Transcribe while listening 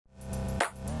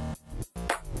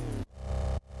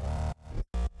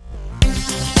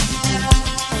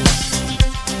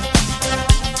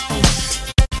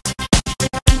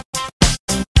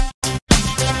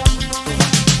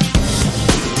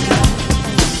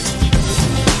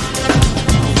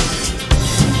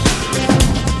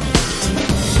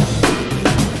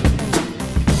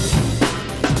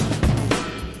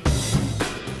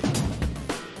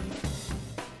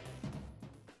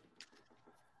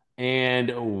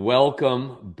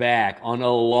Welcome back on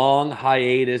a long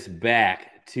hiatus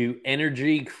back to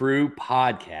Energy Crew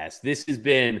Podcast. This has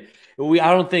been, I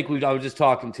was just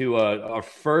talking to our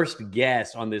first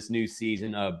guest on this new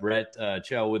season, Brett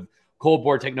Chell with Cold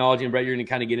Board Technology. And Brett, you're going to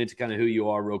kind of get into kind of who you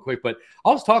are real quick. But I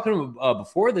was talking to him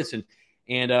before this,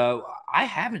 and I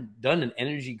haven't done an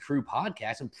Energy Crew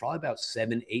podcast in probably about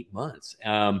 7-8 months.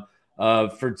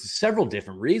 For several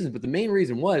different reasons. But the main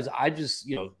reason was I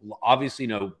just, obviously,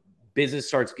 business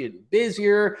starts getting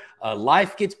busier,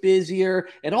 life gets busier.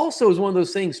 It also is one of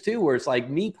those things too, where it's like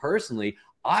me personally,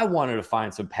 I wanted to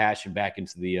find some passion back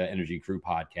into the Energy Crew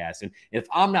podcast. And if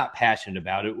I'm not passionate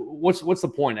about it, what's the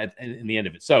point in the end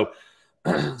of it? So,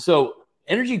 so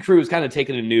Energy Crew is kind of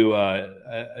taking a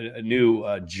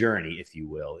new journey, if you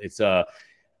will. It's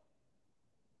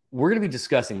we're going to be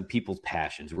discussing people's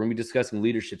passions. We're going to be discussing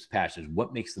leadership's passions.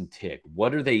 What makes them tick?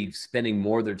 What are they spending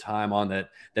more of their time on that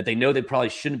they know they probably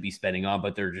shouldn't be spending on,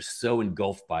 but they're just so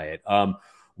engulfed by it?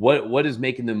 What is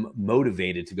making them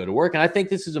motivated to go to work? And I think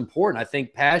this is important. I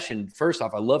think passion, first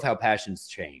off, I love how passions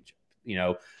change.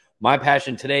 My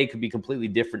passion today could be completely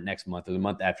different next month or the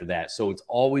month after that. So it's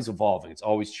always evolving. It's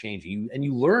always changing. And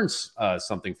you learn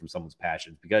something from someone's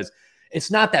passions, because it's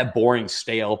not that boring,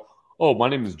 stale, oh, my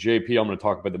name is JP. I'm going to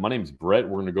talk about that. My name is Brett.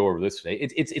 We're going to go over this today.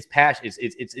 It's passion.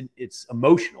 It's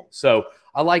emotional. So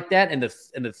I like that. And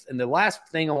the last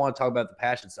thing I want to talk about, the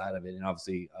passion side of it. And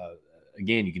obviously,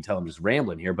 again, you can tell I'm just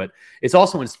rambling here, but it's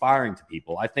also inspiring to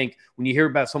people. I think when you hear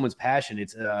about someone's passion,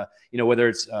 it's whether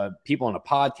it's people on a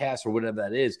podcast or whatever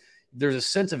that is, there's a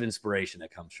sense of inspiration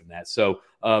that comes from that. So,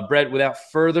 Brett, without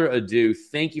further ado,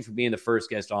 thank you for being the first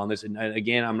guest on this. And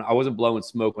again, I wasn't blowing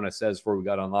smoke when I said this before we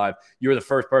got on live. You were the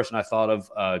first person I thought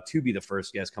of to be the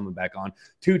first guest coming back on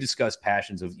to discuss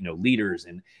passions of leaders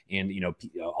and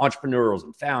entrepreneurs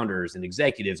and founders and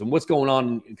executives and what's going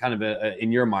on kind of in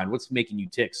your mind, what's making you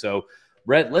tick. So,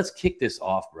 Brett, let's kick this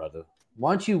off, brother.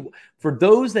 Why don't you, for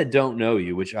those that don't know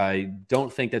you, which I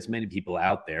don't think that's many people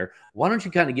out there, why don't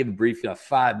you kind of give a brief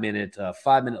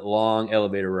 5-minute long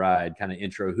elevator ride kind of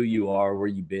intro, who you are, where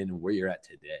you've been, and where you're at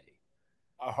today?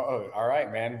 Oh, all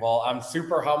right, man. Well, I'm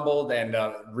super humbled and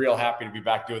real happy to be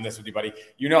back doing this with you, buddy.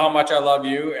 You know how much I love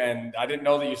you, and I didn't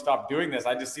know that you stopped doing this.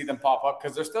 I just see them pop up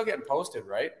because they're still getting posted,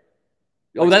 right?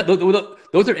 Oh,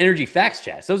 those are energy facts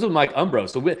chats. Those are Mike Umbro.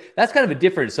 So that's kind of a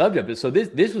different subject. So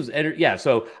this was yeah.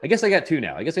 So I guess I got two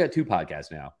now. I guess I got two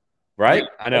podcasts now, right?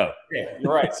 I know. Yeah,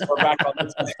 you're right. So we're back on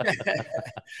this.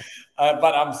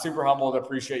 But I'm super humbled.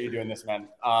 Appreciate you doing this, man.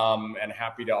 And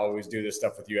happy to always do this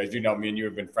stuff with you. As you know, me and you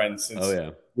have been friends since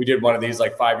we did one of these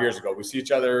like 5 years ago. We see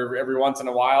each other every once in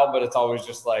a while, but it's always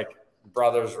just like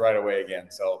brothers right away again.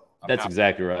 So that's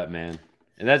exactly right, man.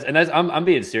 And that's I'm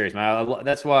being serious, man.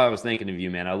 That's why I was thinking of you,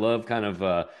 man. I love kind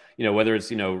of whether it's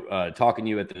talking to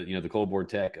you at the Cold Board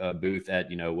Tech booth at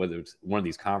whether it's one of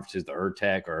these conferences, the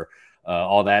Tech or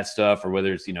all that stuff, or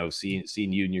whether it's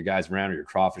seeing you and your guys around or your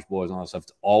Crawfish Boys and all that stuff.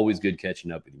 It's always good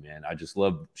catching up with you, man. I just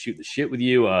love shooting the shit with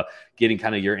you, getting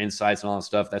kind of your insights and all that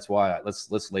stuff. That's why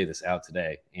let's lay this out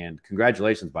today. And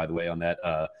congratulations, by the way, on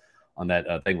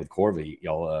that thing with Corvey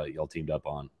y'all teamed up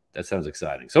on. That sounds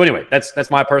exciting. So anyway,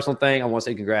 that's my personal thing. I want to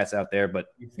say congrats out there, but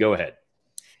go ahead.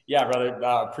 Yeah, brother.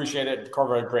 Appreciate it.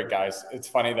 Corva are great guys. It's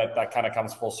funny that kind of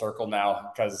comes full circle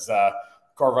now because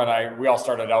Corva and we all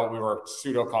started out, we were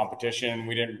pseudo competition.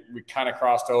 We kind of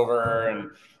crossed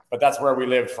over but that's where we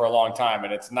lived for a long time.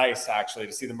 And it's nice actually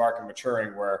to see the market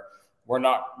maturing where we're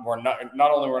not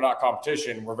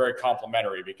competition, we're very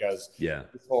complementary because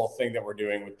this whole thing that we're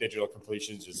doing with digital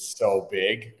completions is so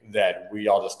big that we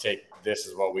all just take this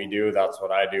is what we do, that's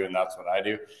what I do, and that's what I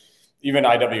do. Even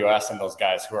IWS and those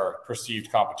guys who are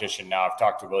perceived competition now, I've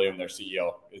talked to William, their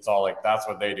CEO. It's all like, that's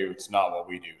what they do. It's not what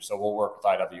we do. So we'll work with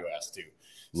IWS too.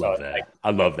 Love that.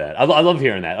 I love that. I love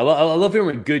hearing that. I love hearing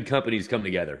when good companies come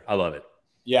together. I love it.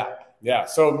 Yeah.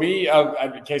 So me,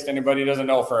 in case anybody doesn't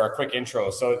know, for a quick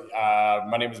intro. So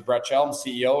my name is Brett Chell. I'm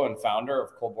CEO and founder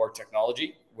of Cold Board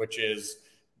Technology, which is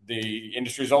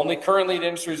currently the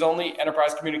industry's only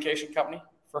enterprise communication company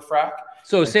for frac.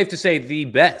 So it's safe to say the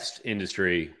best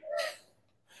industry.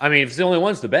 I mean, if it's the only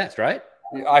one, it's the best, right?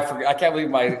 I can't believe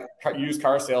my used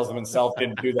car salesman self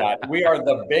didn't do that. We are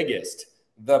the biggest,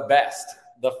 the best,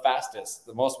 the fastest,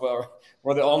 the most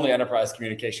we're the only enterprise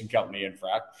communication company in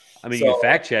frac. I mean, you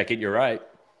fact check it. You're right.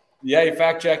 Yeah, you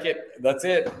fact check it. That's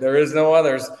it. There is no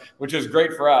others, which is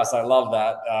great for us. I love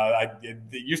that.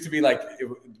 It used to be like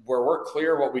where we're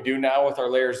clear what we do now with our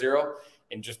layer 0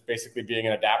 and just basically being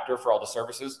an adapter for all the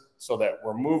services so that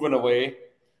we're moving away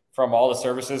from all the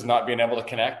services not being able to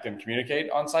connect and communicate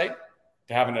on site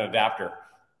to having an adapter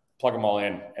plug them all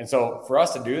in. And so for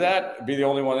us to do that, be the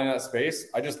only one in that space,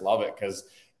 I just love it because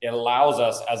it allows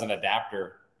us as an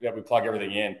adapter that we plug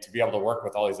everything in to be able to work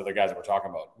with all these other guys that we're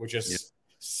talking about, which is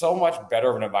so much better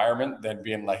of an environment than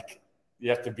being like, you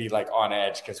have to be like on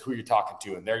edge because who you're talking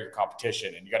to and they're your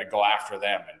competition and you got to go after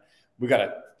them and we got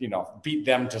to, you know, beat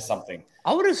them to something.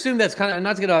 I would assume that's kind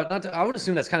of I would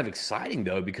assume that's kind of exciting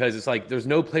though, because it's like there's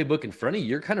no playbook in front of you.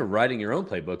 You're kind of writing your own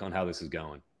playbook on how this is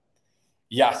going.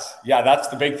 Yes. Yeah. That's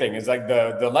the big thing is like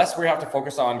the less we have to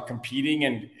focus on competing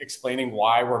and explaining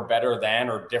why we're better than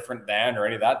or different than or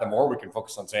any of that, the more we can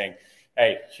focus on saying,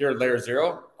 hey, here at layer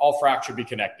 0, all frac should be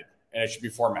connected and it should be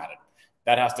formatted.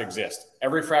 That has to exist.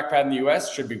 Every frac pad in the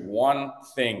US should be one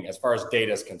thing as far as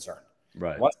data is concerned.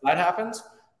 Right. Once that happens,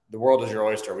 the world is your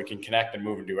oyster. We can connect and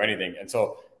move and do anything. And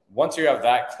so once you have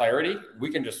that clarity,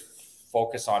 we can just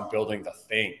focus on building the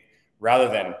thing rather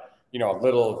than, you know, a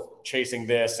little chasing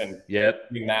this and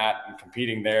doing that and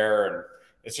competing there. And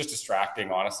it's just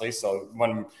distracting, honestly. So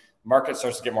when market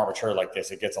starts to get more mature like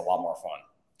this, it gets a lot more fun.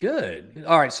 Good.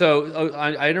 All right. So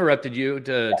I interrupted you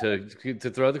to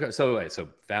throw the, so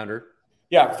founder.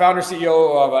 Yeah, founder,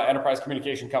 CEO of an enterprise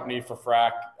communication company for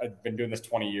frac. I've been doing this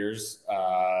 20 years.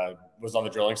 Was on the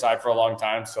drilling side for a long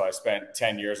time. So I spent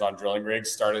 10 years on drilling rigs,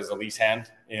 started as a lease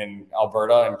hand in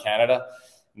Alberta and Canada,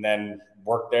 and then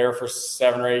worked there for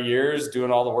 7 or 8 years,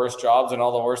 doing all the worst jobs in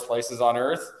all the worst places on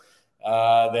earth.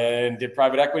 Then did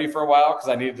private equity for a while because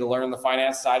I needed to learn the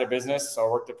finance side of business. So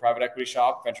I worked at private equity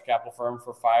shop, venture capital firm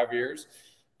for 5 years.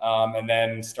 And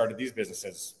then started these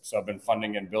businesses. So I've been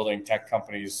funding and building tech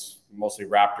companies, mostly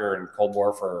Raptor and Cold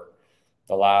War for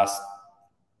the last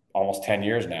almost 10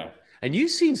 years now. And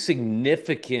you've seen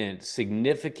significant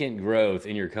growth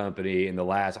in your company in the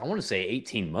last, I want to say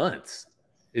 18 months.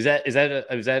 Is that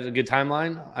a good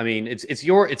timeline? I mean, it's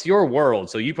your world.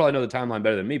 So you probably know the timeline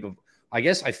better than me, but I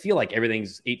guess I feel like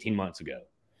everything's 18 months ago.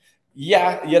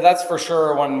 Yeah, that's for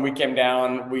sure. When we came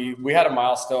down, we had a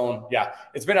milestone. Yeah,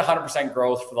 it's been 100%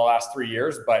 growth for the last 3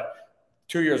 years, but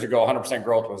 2 years ago, 100%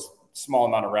 growth was a small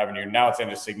amount of revenue. Now it's in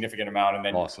a significant amount, and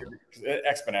then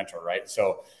exponential, right?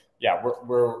 So yeah, we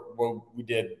were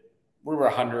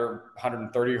 100,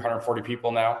 130, 140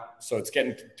 people now, so it's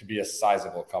getting to be a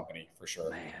sizable company for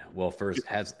sure. Man, well, first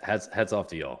hats off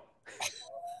to y'all,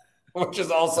 which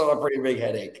is also a pretty big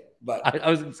headache. But I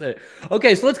was gonna say,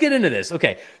 okay, so let's get into this.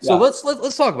 Okay, so let's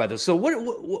talk about this. So what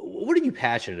are you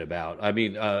passionate about? I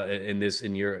mean,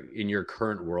 in your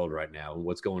current world right now, and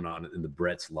what's going on in the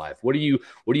Brett's life? What are you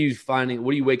finding?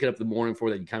 What are you waking up in the morning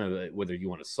for that you kind of, whether you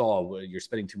want to solve, whether you're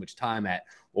spending too much time at,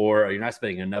 or you're not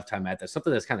spending enough time at, that's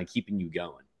something that's kind of keeping you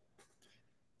going?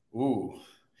 Ooh,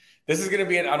 this is going to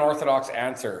be an unorthodox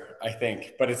answer, I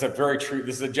think, but it's a very true.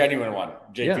 This is a genuine one,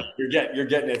 JP. Yeah. You're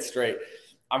getting it straight.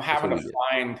 I'm having to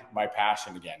find my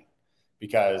passion again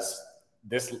because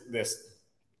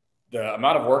the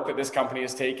amount of work that this company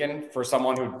has taken for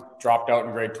someone who dropped out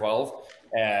in grade 12.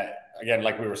 Again,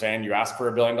 like we were saying, you ask for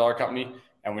 $1 billion company.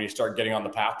 And when you start getting on the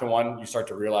path to one, you start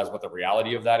to realize what the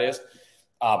reality of that is.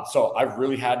 So I've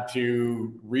really had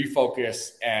to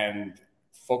refocus and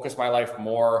focus my life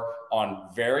more on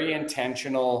very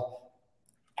intentional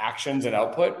actions and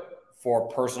output for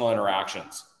personal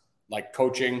interactions, like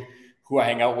coaching, who I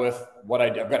hang out with, what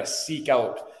I've got to seek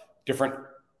out different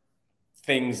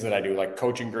things that I do, like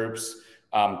coaching groups,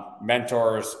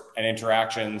 mentors and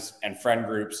interactions and friend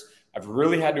groups. I've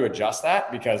really had to adjust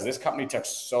that because this company took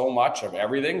so much of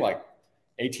everything, like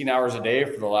 18 hours a day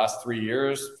for the last 3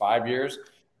 years, 5 years,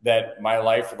 that my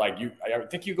life, I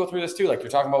think you go through this too, like you're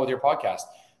talking about with your podcast.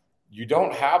 You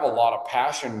don't have a lot of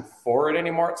passion for it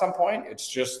anymore at some point. It's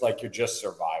just like you're just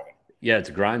surviving. Yeah, it's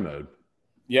a grind mode.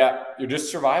 Yeah, you're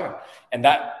just surviving. And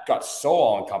that got so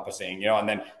all-encompassing, and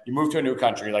then you move to a new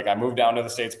country. Like I moved down to the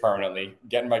States permanently,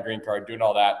 getting my green card, doing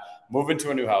all that, move into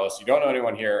a new house. You don't know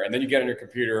anyone here. And then you get on your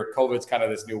computer. COVID's kind of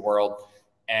this new world.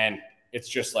 And it's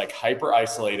just like hyper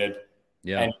isolated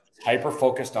and hyper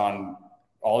focused on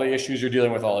all the issues you're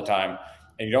dealing with all the time.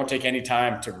 And you don't take any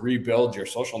time to rebuild your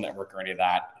social network or any of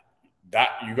that.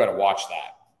 You got to watch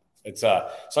that.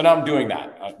 So now I'm doing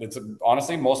that.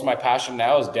 Honestly, most of my passion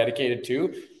now is dedicated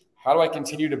to how do I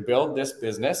continue to build this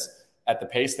business at the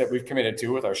pace that we've committed to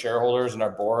with our shareholders and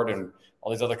our board and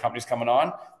all these other companies coming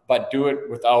on, but do it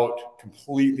without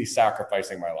completely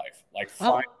sacrificing my life, like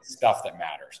find stuff that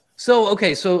matters. So,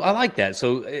 okay. So I like that.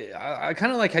 So I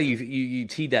kind of like how you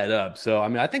teed that up. So, I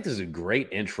mean, I think this is a great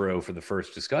intro for the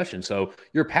first discussion. So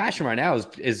your passion right now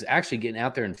is actually getting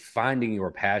out there and finding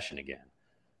your passion again.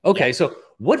 Yeah. Okay, so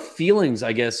what feelings,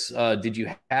 I guess, did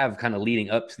you have kind of leading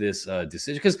up to this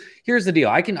decision? Because here's the deal,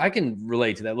 I can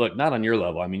relate to that. Look, not on your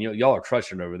level. I mean, y'all are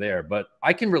crushing it over there, but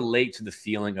I can relate to the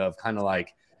feeling of kind of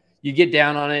like you get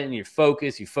down on it and you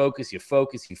focus,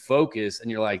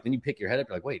 and you're like, then you pick your head up,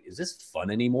 you're like, wait, is this fun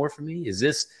anymore for me? Is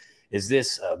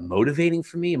this motivating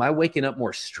for me? Am I waking up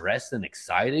more stressed than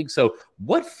excited? So,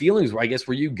 what feelings, I guess,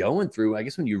 were you going through? I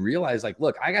guess when you realize, like,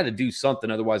 look, I got to do something,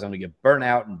 otherwise I'm gonna get burnt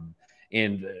out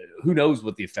and who knows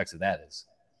what the effects of that is.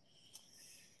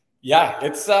 Yeah,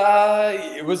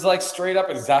 it was like straight up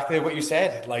exactly what you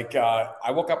said. Like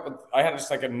I woke up with, I had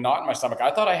just like a knot in my stomach.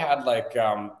 I thought I had like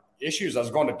issues. I was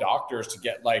going to doctors to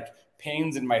get like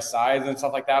pains in my sides and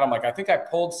stuff like that. I'm like, I think I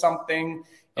pulled something,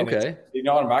 and it's, Okay.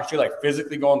 I'm actually like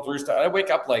physically going through stuff. I wake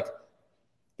up like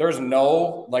there's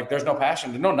no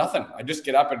passion, there's no nothing. I just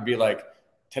get up and be like,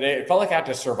 today it felt like I had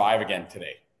to survive again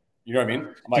today. You know what I mean?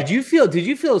 I'm Did like, you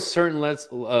feel a certain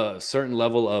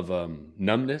level of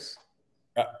numbness?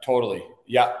 totally.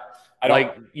 Yeah. I don't.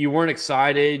 Like you weren't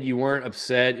excited, you weren't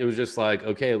upset. It was just like,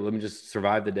 okay, let me just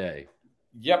survive the day.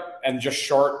 Yep. And just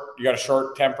short, you got a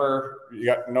short temper. You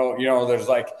got no, there's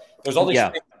all these Yeah.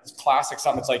 things, it's classic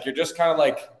something. It's like, you're just kind of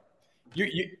like,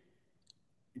 you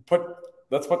put,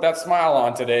 let's put that smile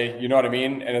on today. You know what I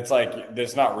mean? And it's like,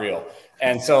 it's not real.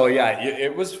 And so, yeah,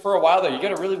 it was for a while there. You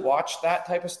got to really watch that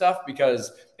type of stuff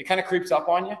because it kind of creeps up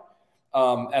on you.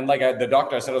 And like the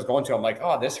doctor I said I was going to, I'm like,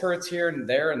 oh, this hurts here and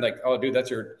there. And like, oh, dude,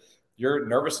 that's your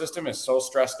nervous system is so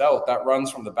stressed out. That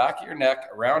runs from the back of your neck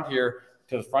around here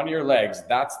to the front of your legs.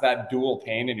 That's that dual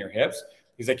pain in your hips.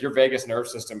 He's like, your vagus nerve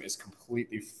system is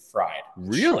completely fried.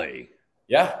 Really?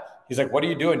 Yeah. He's like, what are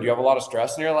you doing? Do you have a lot of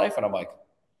stress in your life? And I'm like,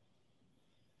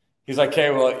 he's like, okay,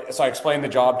 well, so I explained the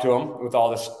job to him with all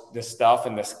this stuff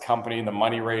and this company and the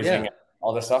money raising and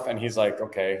all this stuff. And he's like,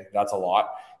 okay, that's a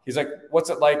lot. He's like, what's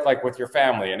it like with your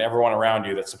family and everyone around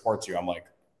you that supports you? I'm like,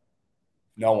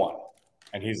 no one.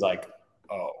 And he's like,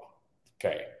 oh,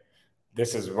 okay,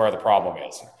 this is where the problem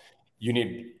is. You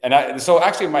need, so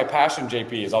actually my passion,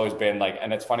 JP, has always been like,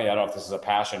 and it's funny, I don't know if this is a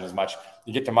passion as much.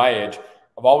 You get to my age,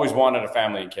 I've always wanted a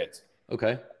family and kids.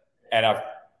 Okay. And I've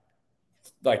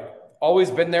like always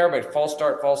been there, but false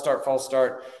start,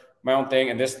 my own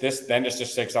thing. And this then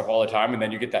just takes up all the time. And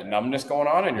then you get that numbness going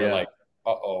on and you're like,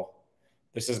 uh-oh,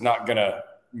 this is not going to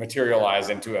materialize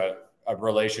into a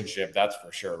relationship. That's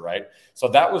for sure. Right. So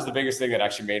that was the biggest thing that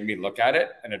actually made me look at it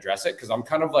and address it. Cause I'm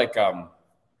kind of like,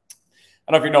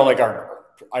 I don't know if you know, like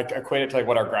I equate it to like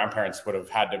what our grandparents would have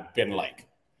had to been like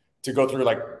to go through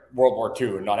like World War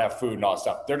II and not have food and all that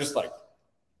stuff. They're just like,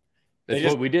 that's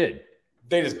what we did.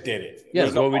 They just did it. Yeah,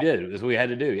 that's what we did. That's what we had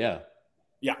to do. Yeah.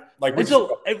 Yeah. Like,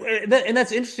 and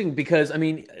that's interesting because I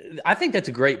mean, I think that's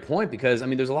a great point because I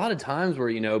mean, there's a lot of times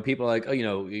where, people are like, oh,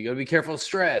 you gotta be careful of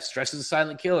stress. Stress is a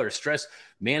silent killer. Stress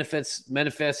manifests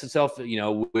itself,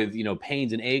 with,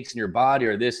 pains and aches in your body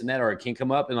or this and that, or it can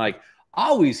come up. And like, I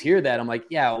always hear that. I'm like,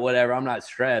 yeah, whatever. I'm not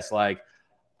stressed. Like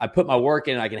I put my work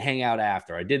in and I can hang out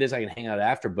after. I did this, I can hang out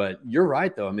after. But you're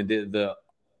right though. I mean, the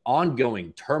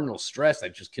ongoing terminal stress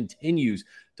that just continues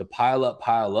to pile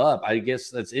up. I guess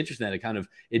that's interesting that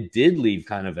it did leave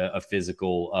kind of a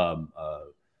physical,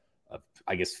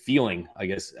 I guess, feeling,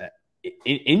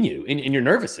 in you, in your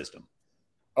nervous system.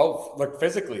 Oh, look,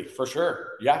 physically, for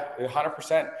sure. Yeah,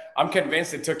 100%. I'm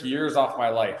convinced it took years off my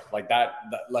life like that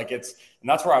like and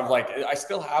that's where I'm like, I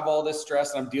still have all this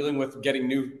stress and I'm dealing with getting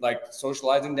new, like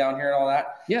socializing down here and all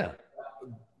that. Yeah.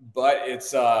 But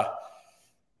it's,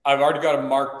 I've already got a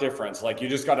marked difference. Like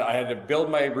I had to build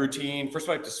my routine. First of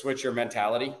all, I have to switch your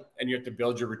mentality and you have to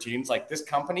build your routines. Like this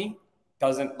company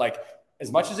doesn't like,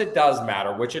 as much as it does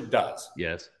matter, which it does.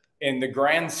 Yes. In the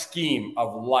grand scheme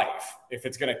of life, if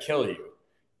it's going to kill you,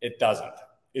 it doesn't.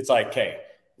 It's like, okay,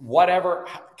 whatever.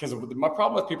 Because my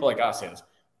problem with people like us is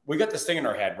we got this thing in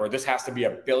our head where this has to be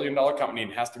 $1 billion company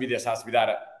and it has to be this, has to be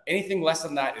that. Anything less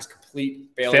than that is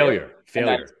complete failure.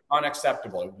 That's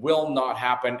unacceptable. It will not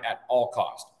happen at all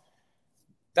cost.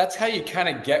 That's how you kind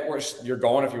of get where you're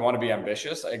going if you want to be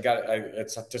ambitious.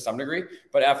 It's to some degree,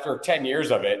 but after 10 years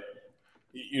of it,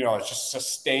 it's just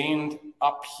sustained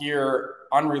up here,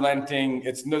 unrelenting.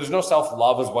 There's no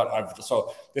self-love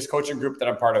so this coaching group that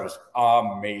I'm part of is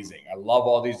amazing. I love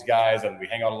all these guys and we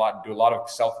hang out a lot and do a lot of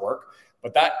self-work,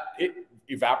 but it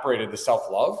evaporated the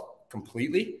self-love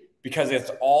completely because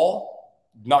it's all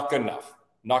not good enough.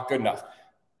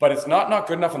 But it's not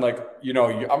good enough. And like,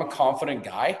 I'm a confident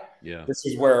guy. Yeah. This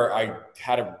is where I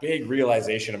had a big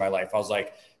realization in my life. I was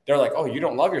like, they're like, oh, you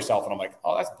don't love yourself. And I'm like,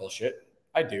 oh, that's bullshit.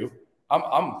 I do. I'm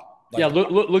like, yeah.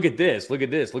 Look at this.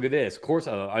 Of course,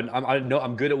 I know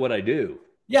I'm good at what I do.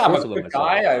 Yeah, I'm a I love good myself.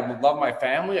 guy. I love my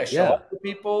family. I show Yeah. up for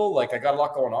people. Like I got a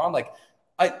lot going on. Like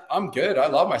I'm good. I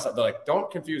love myself. They're like,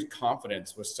 don't confuse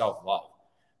confidence with self-love.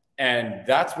 And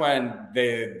that's when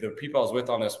the people I was with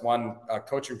on this one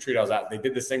coaching retreat I was at, they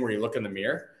did this thing where you look in the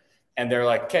mirror and they're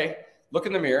like, okay, look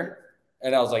in the mirror.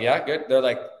 And I was like, yeah, good. They're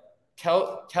like,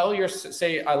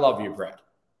 say, I love you, Brett.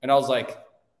 And I was like,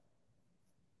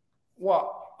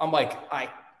 well, I'm like, I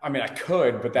mean, I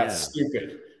could, but that's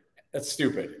stupid. That's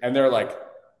stupid. And they're like,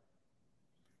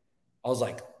 I was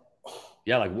like,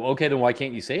 yeah, like, well, okay, then why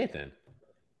can't you say it then?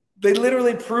 They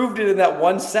literally proved it in that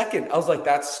 1 second. I was like,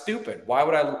 that's stupid. Why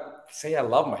would I say I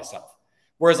love myself?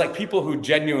 Whereas like people who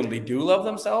genuinely do love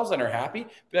themselves and are happy,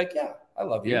 be like, yeah, I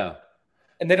love you. Yeah.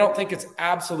 And they don't think it's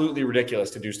absolutely ridiculous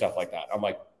to do stuff like that. I'm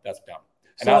like, that's dumb.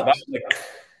 And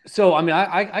so I mean,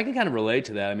 I can kind of relate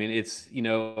to that. I mean, it's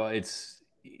your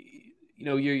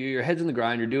head's in the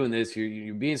grind. You're doing this.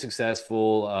 You're being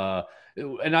successful.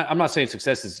 And I'm not saying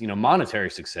success is monetary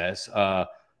success.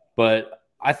 But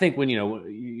I think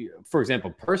when for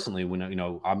example, personally, when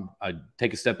I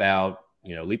take a step out,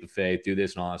 leap of faith, do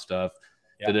this and all that stuff,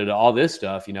 all this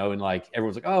stuff, and like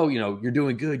everyone's like, oh, you're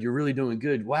doing good. You're really doing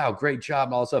good. Wow, great job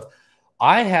and all that stuff.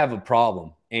 I have a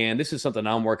problem, and this is something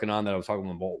I'm working on that I was talking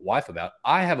with my wife about.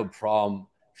 I have a problem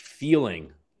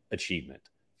feeling achievement,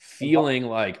 feeling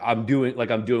like I'm doing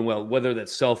well, whether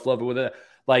that's self-love or whether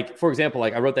like, for example,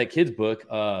 like I wrote that kid's book,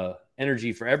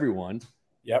 Energy for Everyone.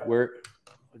 Yep. Where,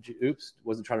 oops,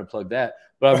 wasn't trying to plug that,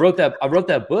 but I wrote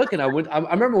that book, and I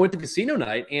remember I went to casino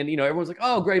night, and everyone's like,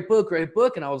 oh, great book,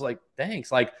 and I was like,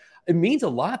 thanks. Like it means a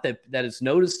lot that it's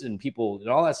noticed in people and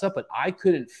all that stuff, but I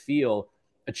couldn't feel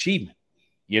achievement.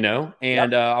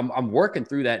 And I'm working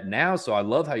through that now. So I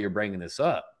love how you're bringing this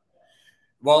up.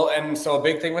 Well, and so a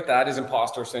big thing with that is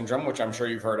imposter syndrome, which I'm sure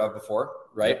you've heard of before,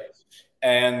 right? Yep.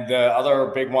 And the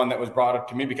other big one that was brought up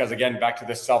to me, because again, back to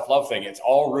this self-love thing, it's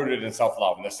all rooted in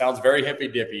self-love. And this sounds very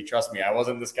hippy-dippy. Trust me, I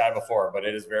wasn't this guy before, but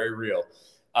it is very real.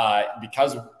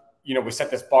 Because, we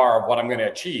set this bar of what I'm going to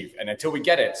achieve. And until we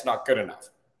get it, it's not good enough.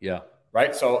 Yeah.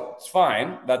 Right? So it's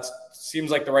fine. That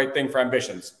seems like the right thing for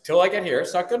ambitions. Till I get here,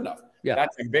 it's not good enough. Yeah.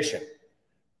 That's ambition.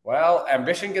 Well,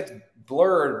 ambition gets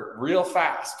blurred real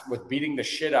fast with beating the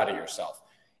shit out of yourself.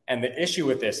 And the issue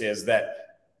with this is that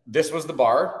this was the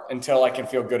bar until I can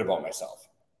feel good about myself.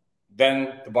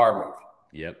 Then the bar moved.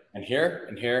 Yep. And here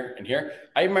and here and here.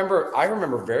 I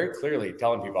remember very clearly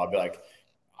telling people, I'd be like,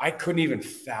 I couldn't even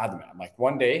fathom it. I'm like,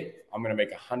 one day I'm going to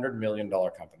make $100 million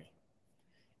company.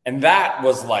 And that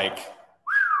was like,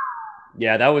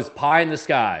 yeah, that was pie in the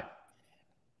sky.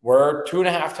 We're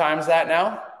 2.5 times that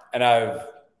now. And I've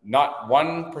not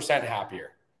 1%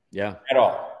 happier. Yeah. At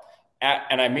all.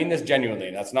 And I mean this genuinely.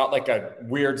 That's not like a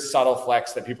weird subtle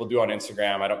flex that people do on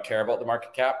Instagram. I don't care about the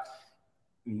market cap.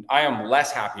 I am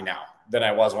less happy now than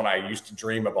I was when I used to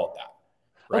dream about that.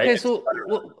 Right? Okay.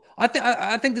 So I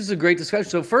think this is a great discussion.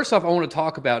 So first off, I want to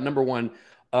talk about number one,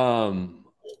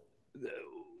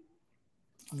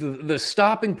 the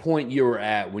stopping point you were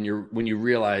at when you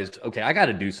realized, okay, I got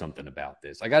to do something about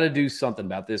this. I got to do something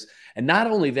about this. And not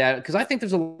only that, because I think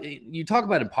you talk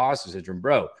about imposter syndrome,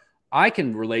 bro. I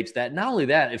can relate to that. Not only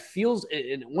that, it feels,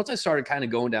 and once I started kind of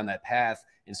going down that path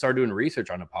and started doing research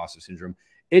on imposter syndrome,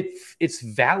 it's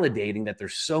validating that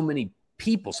there's so many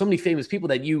people, so many famous people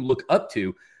that you look up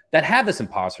to that have this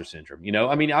imposter syndrome.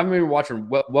 I mean, I remember watching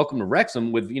Welcome to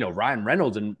Wrexham with, Ryan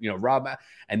Reynolds and, Rob,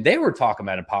 and they were talking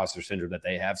about imposter syndrome that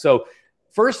they have. So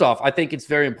first off, I think it's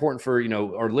very important for,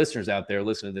 our listeners out there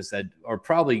listening to this that are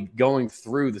probably going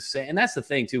through the same. And that's the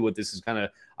thing too, what this is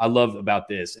I love about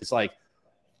this. It's like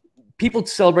people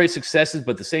celebrate successes,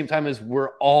 but at the same time as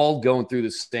we're all going through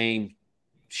the same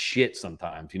shit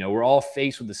sometimes. We're all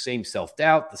faced with the same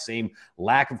self-doubt, the same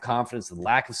lack of confidence, the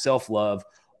lack of self-love,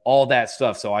 all that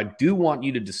stuff. So I do want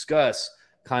you to discuss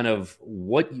kind of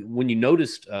when you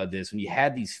noticed this, when you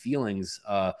had these feelings,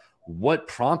 what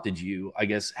prompted you, I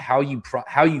guess, how you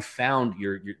found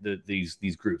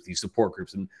these groups, these support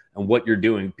groups, and what you're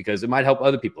doing, because it might help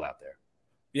other people out there.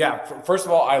 Yeah. First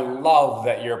of all, I love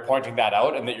that you're pointing that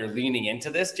out and that you're leaning into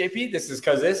this, JP. This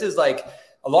is like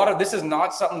this is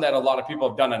not something that a lot of people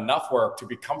have done enough work to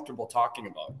be comfortable talking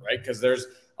about, right? Because there's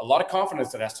a lot of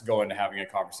confidence that has to go into having a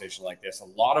conversation like this, a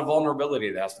lot of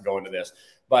vulnerability that has to go into this.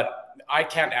 But I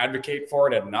can't advocate for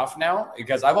it enough now,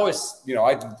 because I've always,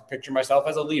 I picture myself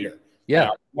as a leader. Yeah.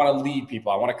 I want to lead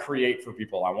people. I want to create for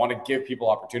people. I want to give people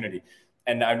opportunity.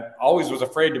 And I always was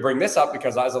afraid to bring this up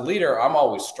because as a leader, I'm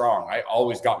always strong. I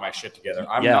always got my shit together.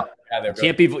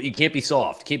 You can't be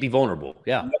soft. Can't be vulnerable.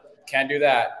 Yeah. Can't do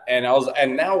that. And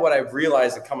now what I've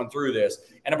realized coming through this,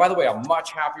 and by the way, I'm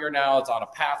much happier now. It's on a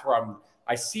path where I'm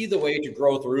I see the way to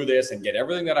grow through this and get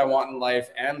everything that I want in life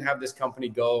and have this company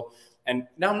go. And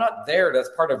now I'm not there. That's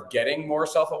part of getting more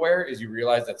self-aware, is you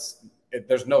realize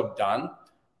there's no done.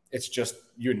 It's just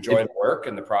you enjoy the work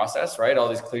and the process, right? All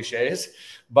these cliches.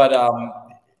 But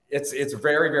it's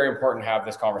very, very important to have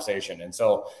this conversation. And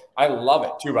so I love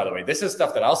it too, by the way. This is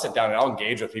stuff that I'll sit down and I'll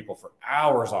engage with people for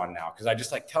hours on now, because I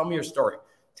just like, tell me your story.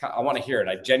 I want to hear it.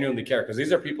 I genuinely care, because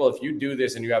these are people, if you do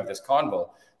this and you have this convo,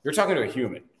 you're talking to a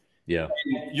human. Yeah.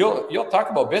 And you'll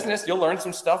talk about business. You'll learn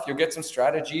some stuff. You'll get some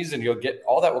strategies, and you'll get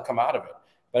all that will come out of it.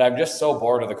 But I'm just so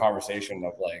bored of the conversation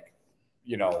of like,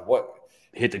 what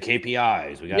hit the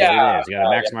KPIs. We got to do this. You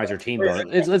got to maximize your team.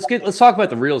 Let's talk about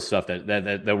the real stuff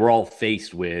that we're all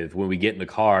faced with when we get in the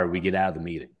car, we get out of the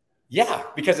meeting. Yeah,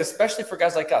 because especially for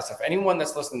guys like us, if anyone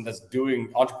that's listening that's doing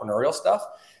entrepreneurial stuff,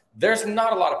 there's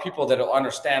not a lot of people that will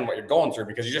understand what you're going through,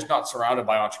 because you're just not surrounded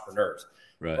by entrepreneurs.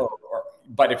 Right.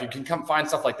 But if you can come find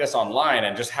stuff like this online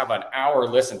and just have an hour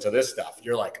listen to this stuff,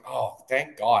 you're like, oh,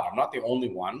 thank God, I'm not the only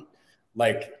one.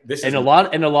 Like this is a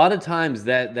lot of times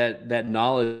that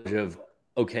knowledge of,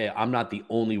 okay, I'm not the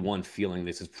only one feeling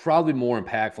this, is probably more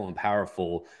impactful and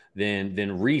powerful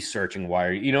than researching why.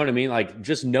 You know what I mean? Like,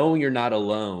 just knowing you're not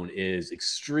alone is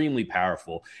extremely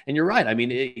powerful. And you're right. I mean,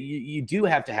 you do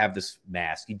have to have this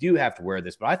mask. You do have to wear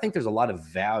this. But I think there's a lot of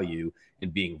value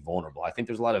in being vulnerable. I think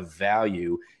there's a lot of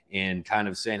value in kind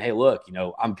of saying, hey, look,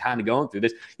 I'm kind of going through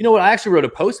this. You know what? I actually wrote a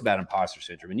post about imposter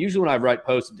syndrome. And usually when I write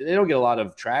posts, they don't get a lot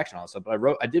of traction on stuff. But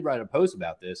I did write a post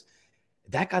about this.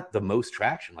 That got the most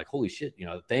traction. Like, holy shit,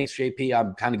 thanks, JP.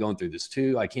 I'm kind of going through this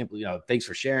too. I can't believe, thanks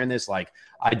for sharing this. Like,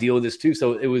 I deal with this too.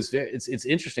 So it's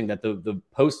interesting that the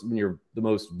posts when you're the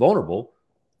most vulnerable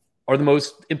are the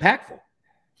most impactful.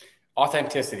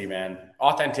 Authenticity, man.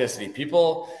 Authenticity.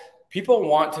 People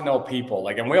want to know people.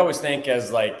 Like, and we always think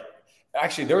as like,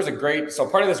 actually, there was so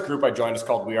part of this group I joined is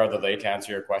called We Are the They, to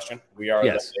answer your question. We Are the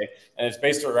They. And it's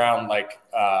based around like,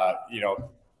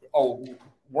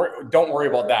 don't worry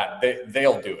about that.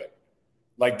 They'll do it.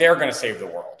 Like, they're going to save the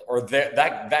world, or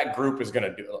that group is going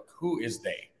to do it. Look, who is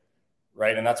they?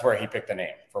 Right. And that's where he picked the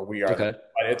name for We Are. Okay.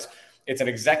 But it's an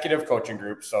executive coaching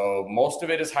group. So most of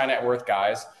it is high net worth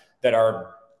guys that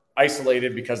are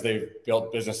isolated because they've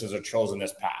built businesses or chosen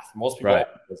this path. Most people have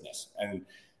a business, and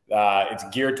it's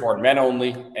geared toward men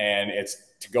only, and it's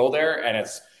to go there, and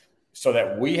it's so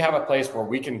that we have a place where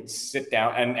we can sit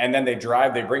down, and then they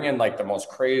bring in like the most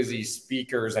crazy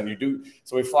speakers, and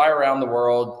so we fly around the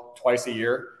world twice a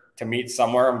year to meet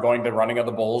somewhere. I'm going to Running of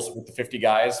the Bulls with the 50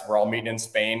 guys. We're all meeting in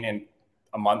Spain in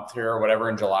a month here or whatever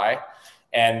in July,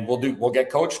 and we'll get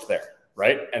coached there.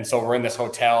 Right. And so we're in this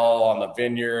hotel on the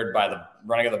vineyard by the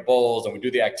Running of the Bulls, and we do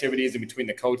the activities in between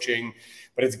the coaching,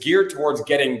 but it's geared towards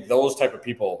getting those type of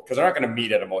people, because they're not going to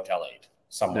meet at a Motel 8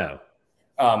 somewhere.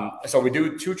 No. So we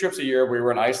do 2 trips a year. We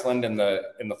were in Iceland in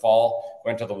the fall,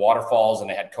 went to the waterfalls, and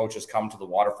they had coaches come to the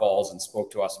waterfalls and spoke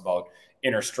to us about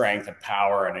inner strength and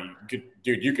power. And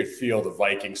you could feel the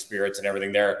Viking spirits and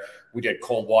everything there. We did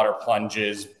cold water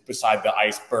plunges beside the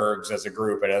icebergs as a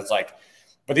group. And it's like,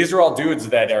 but these are all dudes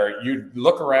that you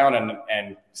look around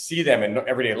and see them in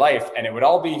everyday life, and it would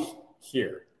all be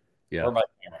here. Yeah. Or my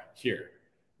camera here.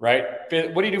 Right.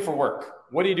 But what do you do for work?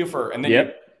 What do you do and then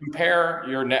you compare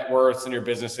your net worths and your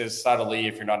businesses subtly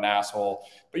if you're not an asshole,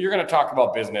 but you're going to talk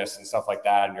about business and stuff like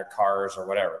that and your cars or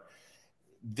whatever.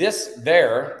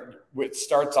 It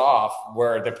starts off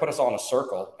where they put us all in a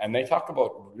circle, and they talk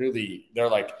about they're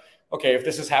like, okay, if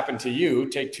this has happened to you,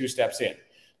 take 2 steps in.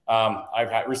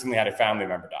 I've recently had a family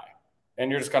member die, and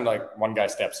you're just kind of like, one guy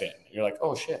steps in. You're like,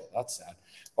 oh shit, that's sad.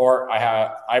 Or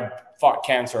I fought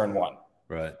cancer and won.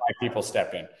 Right. 5 people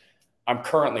step in. I'm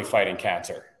currently fighting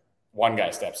cancer. One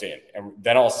guy steps in, and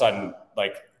then all of a sudden,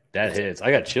 like, that hits. I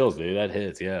got chills, dude. That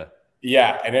hits. Yeah.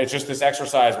 Yeah. And it's just this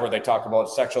exercise where they talk about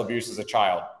sexual abuse as a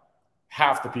child.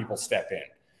 Half the people step in.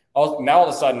 Now all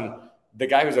of a sudden, the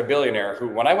guy who's a billionaire, who,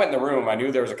 when I went in the room, I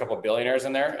knew there was a couple of billionaires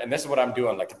in there. And this is what I'm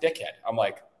doing, like a dickhead. I'm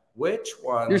like, which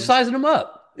one? You're sizing them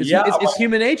up. It's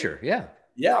human nature. Yeah.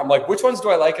 Yeah. I'm like, which ones do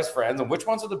I like as friends, and which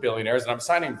ones are the billionaires? And I'm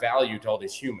assigning value to all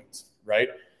these humans, right?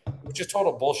 Which is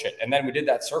total bullshit. And then we did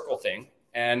that circle thing,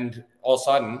 and all of a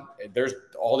sudden there's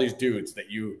all these dudes that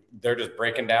they're just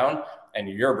breaking down, and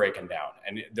you're breaking down.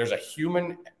 And there's a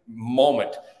human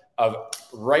moment of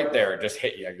right there, just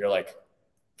hit you. You're like,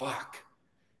 fuck.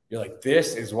 You're like,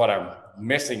 this is what I'm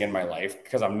missing in my life,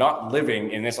 because I'm not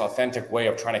living in this authentic way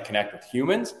of trying to connect with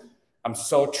humans. I'm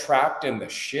so trapped in the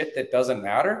shit that doesn't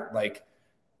matter. Like,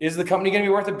 is the company going to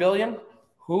be worth $1 billion?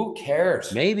 Who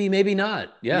cares? Maybe, maybe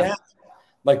not. Yeah.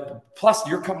 Like, plus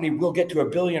your company will get to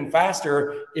 1 billion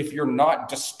faster if you're not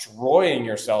destroying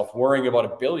yourself, worrying about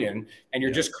 1 billion, and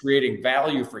you're just creating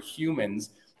value for humans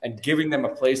and giving them a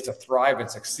place to thrive and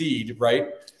succeed, right?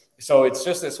 So it's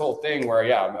just this whole thing where,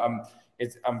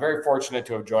 I'm very fortunate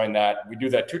to have joined that. We do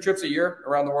that 2 trips a year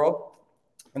around the world.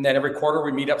 And then every quarter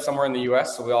we meet up somewhere in the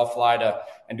US. So we all fly to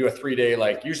and do a 3-day,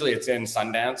 like usually it's in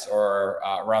Sundance or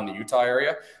around the Utah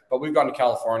area. But we've gone to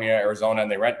California, Arizona,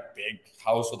 and they rent a big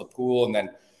house with a pool. And then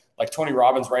like Tony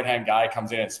Robbins' right-hand guy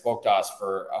comes in and spoke to us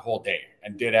for a whole day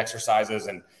and did exercises.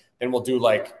 And then we'll do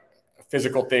like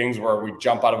physical things where we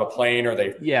jump out of a plane or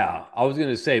they. Yeah, I was going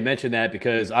to say, mention that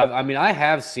because I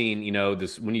have seen,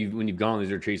 this when you've gone on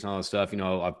these retreats and all that stuff,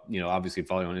 obviously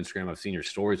following on Instagram, I've seen your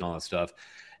stories and all that stuff.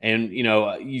 And,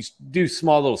 you do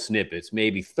small little snippets,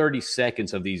 maybe 30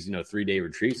 seconds of these, 3-day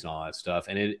retreats and all that stuff.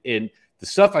 And the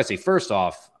stuff I say, first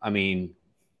off, I'm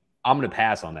going to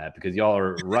pass on that because y'all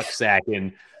are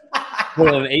rucksacking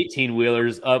pulling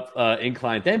 18-wheelers up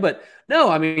incline thing. But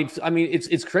no,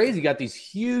 it's crazy. You got these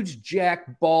huge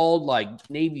jack bald, like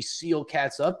Navy SEAL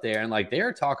cats up there. And like,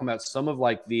 they're talking about some of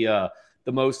like the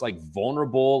most like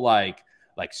vulnerable, like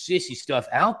sissy stuff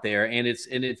out there.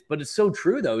 But it's so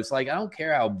true though. It's like, I don't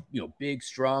care how, big,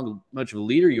 strong, much of a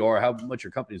leader you are, how much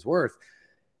your company's worth.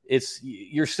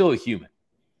 You're still a human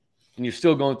and you're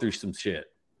still going through some shit.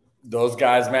 Those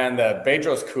guys, man, the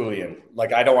Bedros Keuilian,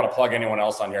 like, I don't want to plug anyone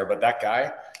else on here, but that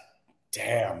guy,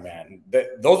 damn, man,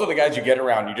 those are the guys you get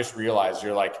around. You just realize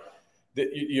you're like,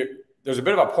 there's a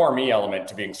bit of a poor me element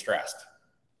to being stressed.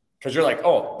 Because you're like,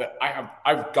 oh,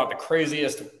 I've got the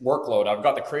craziest workload. I've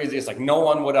got the craziest, like no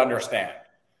one would understand.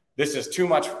 This is too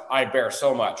much. I bear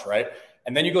so much, right?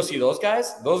 And then you go see those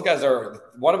guys. Those guys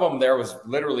are, one of them there was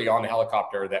literally on the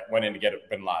helicopter that went in to get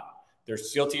Bin Laden. They're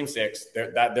SEAL Team 6.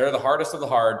 They're the hardest of the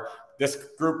hard. This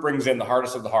group brings in the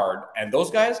hardest of the hard. And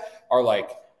those guys are like,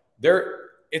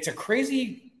 it's a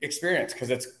crazy experience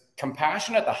because it's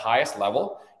compassion at the highest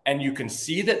level. And you can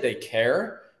see that they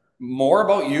care more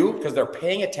about you because they're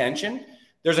paying attention.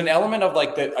 There's an element of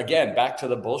like that, again, back to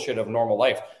the bullshit of normal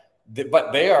life,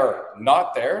 but they are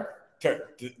not there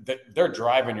they're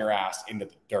driving your ass into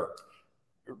the dirt,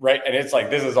 right? And it's like,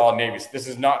 this is all Navy. This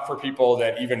is not for people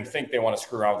that even think they want to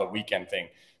screw around with a weekend thing.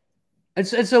 And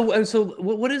so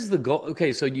what is the goal?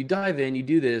 Okay. So you dive in, you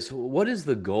do this. What is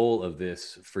the goal of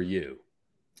this for you?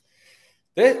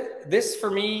 This for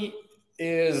me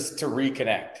is to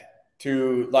reconnect.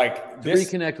 To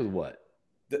reconnect with what?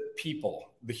 The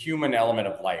people, the human element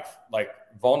of life, like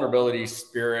vulnerability,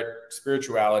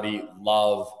 spirituality,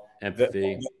 love,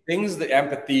 empathy,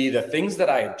 the things that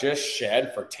I just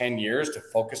shed for 10 years to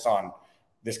focus on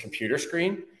this computer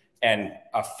screen and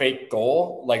a fake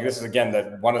goal. Like, this is, again,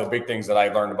 one of the big things that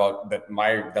I learned about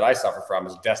that I suffer from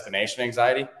is destination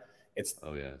anxiety. It's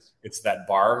that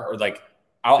bar, or like,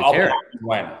 I'll be happy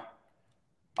when.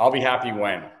 I'll be happy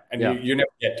when. And you never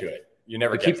get to it.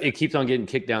 It keeps on getting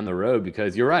kicked down the road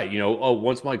because you're right.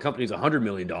 Once my company's $100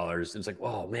 million, it's like,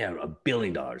 oh man, $1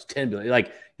 billion, $10 billion.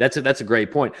 Like, that's a great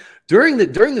point. During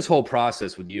this whole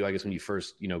process with you, I guess when you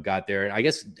first, got there, and I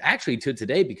guess actually to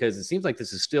today, because it seems like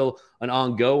this is still an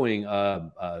ongoing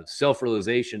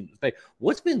self-realization.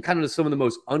 What's been kind of some of the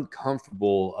most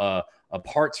uncomfortable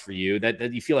parts for you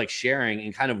that you feel like sharing,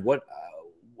 and kind of what,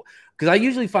 because I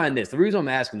usually find this, the reason I'm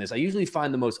asking this, I usually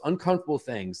find the most uncomfortable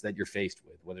things that you're faced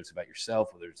with, whether it's about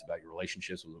yourself, whether it's about your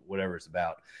relationships, whatever it's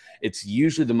about, it's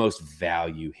usually the most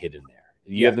value hidden there.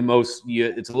 You have the most,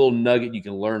 it's a little nugget you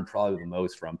can learn probably the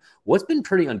most from. What's been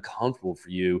pretty uncomfortable for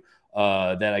you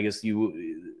that I guess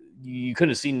you couldn't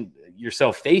have seen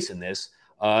yourself facing this?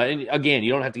 And again,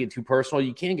 you don't have to get too personal.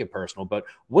 You can get personal, but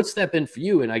what's that been for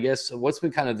you? And I guess what's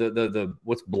been kind of the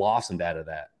what's blossomed out of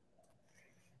that?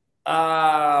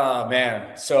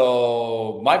 Man.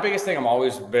 So my biggest thing I'm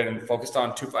always been focused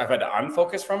on I've had to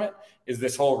unfocus from it is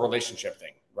this whole relationship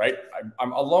thing, right?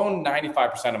 I'm alone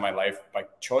 95% of my life by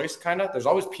choice, kind of. There's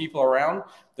always people around.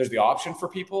 There's the option for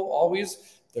people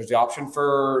always. There's the option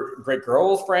for great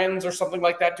girls, friends, or something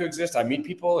like that to exist. I meet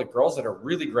people, like girls that are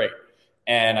really great.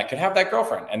 And I could have that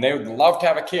girlfriend and they would love to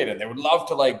have a kid and they would love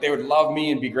to they would love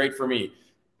me and be great for me.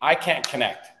 I can't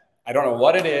connect. I don't know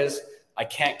what it is. I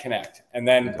can't connect.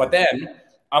 But then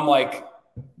I'm like,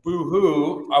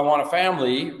 boo-hoo, I want a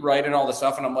family, right? And all this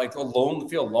stuff. And I'm like, feel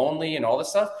lonely and all this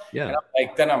stuff. Yeah. And I'm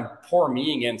like, then I'm poor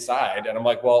meing inside. And I'm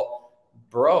like, well,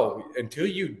 bro, until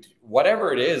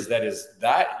whatever it is that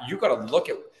you got to look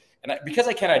at, because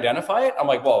I can't identify it, I'm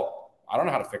like, well, I don't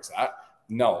know how to fix that.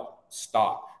 No,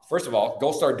 stop. First of all,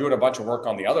 go start doing a bunch of work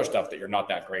on the other stuff that you're not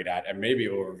that great at, and maybe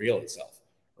it will reveal itself,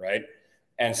 right?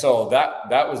 And so that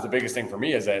was the biggest thing for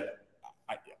me, is that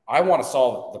I want to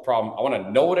solve the problem. I want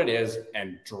to know what it is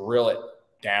and drill it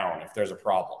down if there's a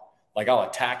problem. Like I'll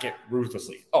attack it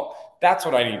ruthlessly. Oh, that's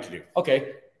what I need to do.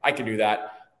 Okay, I can do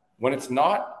that. When it's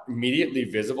not immediately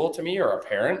visible to me or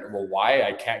apparent, well, why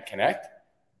I can't connect,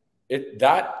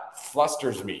 that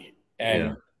flusters me.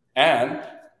 And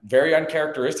very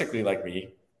uncharacteristically like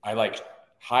me, I like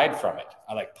hide from it.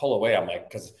 I like pull away. I don't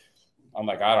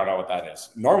know what that is.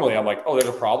 Normally I'm like, oh, there's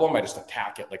a problem. I just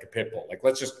attack it like a pit bull. Like,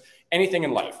 anything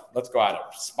in life, let's go at it.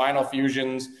 Spinal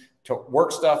fusions to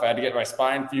work stuff. I had to get my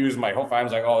spine fused. My whole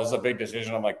family's like, oh, this is a big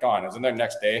decision. I'm like, gone. I was in there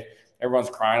next day.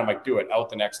 Everyone's crying. I'm like, do it. Out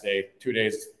the next day. 2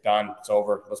 days, done. It's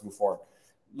over. Let's move forward.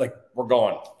 Like, we're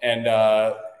going. And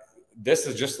this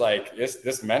is just like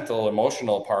this mental,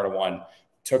 emotional part of one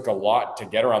took a lot to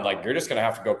get around. Like, you're just going to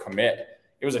have to go commit.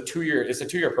 It's a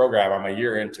 2-year program. I'm a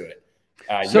year into it.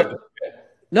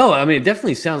 No, I mean, it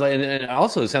definitely sounds like, and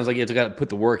also it sounds like you have to put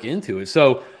the work into it.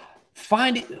 So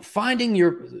finding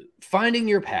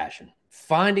your passion,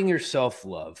 finding your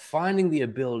self-love, finding the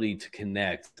ability to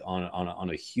connect on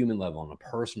a human level, on a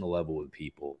personal level with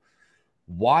people.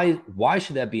 Why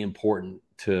should that be important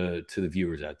to the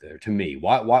viewers out there? To me,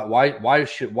 why would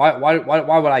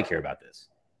I care about this?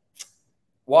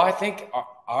 Well, I think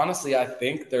honestly, I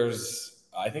think this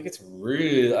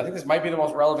might be the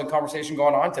most relevant conversation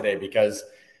going on today, because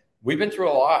we've been through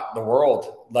a lot, the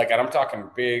world, and I'm talking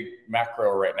big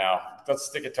macro right now. Let's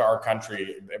stick it to our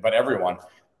country, but everyone.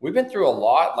 We've been through a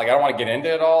lot. I don't want to get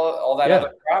into it all that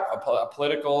other crap,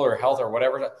 political or health or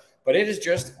whatever, but it is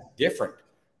just different.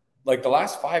 The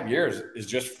last 5 years is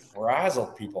just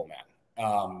frazzled people,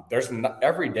 man.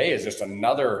 Every day is just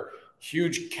another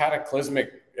huge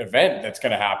cataclysmic event that's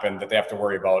going to happen that they have to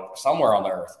worry about somewhere on the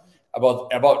earth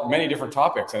about many different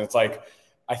topics. And it's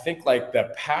I think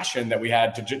the passion that we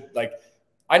had to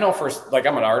I know first,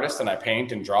 I'm an artist and I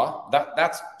paint and draw.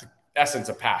 That's the essence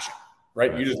of passion,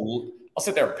 right? I'll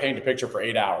sit there and paint a picture for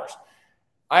 8 hours.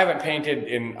 I haven't painted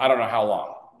in, I don't know how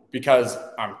long, because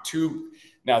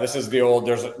now this is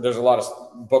there's a lot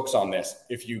of books on this.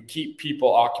 If you keep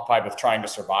people occupied with trying to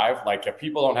survive, if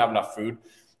people don't have enough food,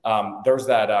 there's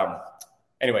that,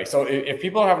 anyway, so if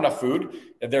people don't have enough food,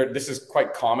 this is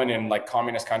quite common in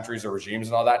communist countries or regimes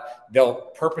and all that.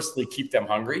 They'll purposely keep them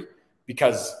hungry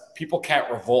because people can't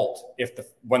revolt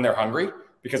when they're hungry,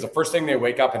 because the first thing they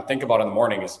wake up and think about in the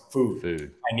morning is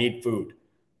food. I need food.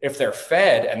 If they're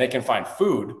fed and they can find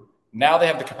food, now they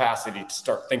have the capacity to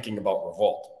start thinking about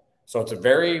revolt. So it's a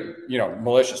very,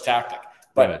 malicious tactic,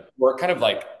 but we're kind of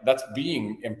that's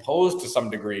being imposed to some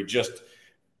degree just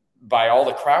by all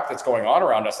the crap that's going on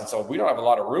around us. And so we don't have a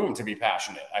lot of room to be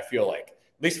passionate. I feel at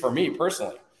least for me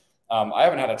personally, I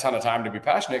haven't had a ton of time to be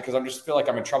passionate because I just feel like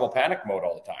I'm in trouble panic mode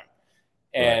all the time.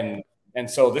 And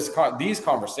so these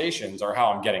conversations are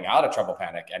how I'm getting out of trouble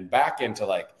panic and back into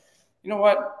you know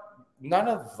what? None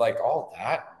of all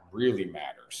that really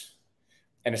matters.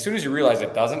 And as soon as you realize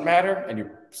it doesn't matter and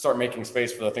you start making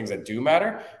space for the things that do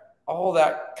matter, all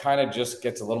that kind of just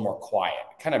gets a little more quiet,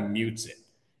 kind of mutes it.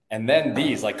 And then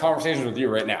these conversations with you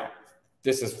right now,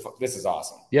 this is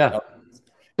awesome. Yeah.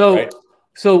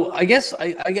 So I guess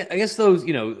those,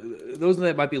 those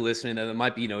that might be listening, that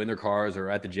might be, in their cars or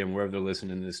at the gym, wherever they're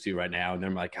listening to this to right now. And they're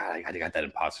like, God, I got that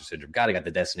imposter syndrome. God, I got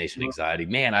the destination anxiety,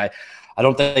 man. I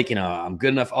don't think, I'm good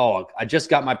enough. Oh, I just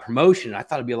got my promotion. I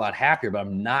thought I'd be a lot happier, but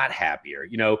I'm not happier,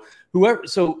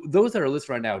 so those that are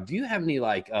listening right now, do you have any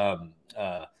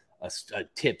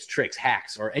tips, tricks,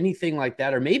 hacks, or anything like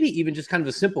that? Or maybe even just kind of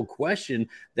a simple question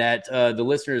that the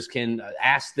listeners can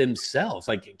ask themselves.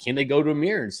 Can they go to a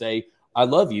mirror and say, I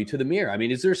love you to the mirror? I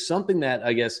mean, is there something that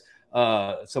I guess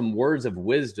some words of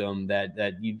wisdom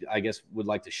that you, I guess, would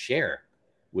like to share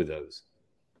with those?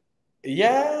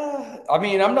 Yeah, I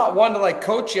mean, I'm not one to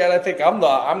coach yet. I think I'm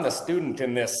the student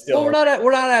in this still. Well,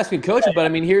 we're not asking coaching, but I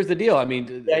mean, here's the deal. I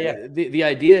mean, the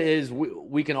idea is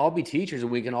we can all be teachers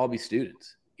and we can all be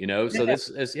students. So this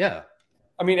is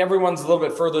I mean, everyone's a little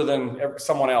bit further than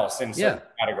someone else in certain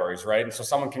categories, right? And so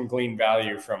someone can glean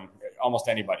value from almost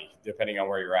anybody, depending on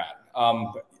where you're at.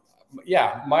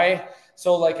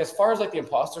 As far as the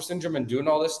imposter syndrome and doing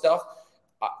all this stuff,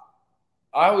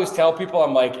 I always tell people,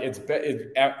 I'm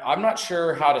I'm not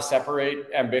sure how to separate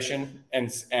ambition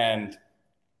and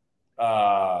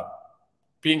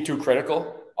being too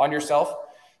critical on yourself,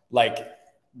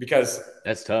 because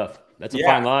that's tough. That's a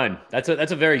fine line. That's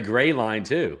a very gray line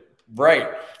too. Right.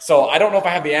 So I don't know if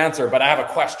I have the answer, but I have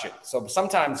a question. So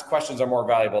sometimes questions are more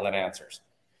valuable than answers.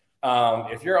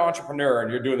 If you're an entrepreneur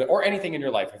and you're doing that, or anything in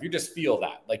your life, if you just feel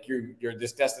that, you're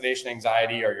this destination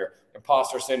anxiety or your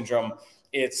imposter syndrome,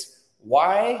 it's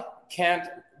why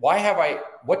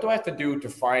what do I have to do to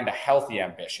find a healthy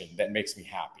ambition that makes me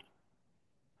happy?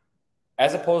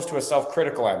 As opposed to a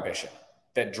self-critical ambition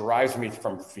that drives me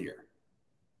from fear.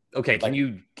 Okay. Can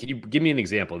you give me an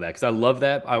example of that? Because I love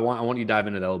that. I want you to dive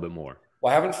into that a little bit more.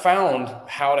 Well, I haven't found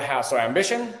how to have, so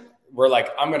ambition, we're like,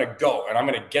 I'm going to go and I'm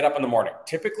going to get up in the morning.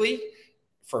 Typically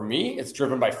for me, it's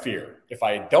driven by fear. If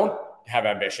I don't have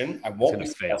ambition, I won't be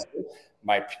successful.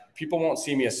 My people won't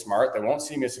see me as smart. They won't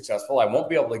see me as successful. I won't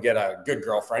be able to get a good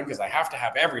girlfriend because I have to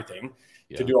have everything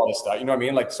to do all this stuff. You know what I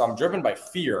mean? Like, so I'm driven by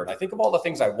fear. And I think of all the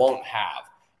things I won't have.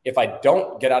 If I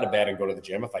don't get out of bed and go to the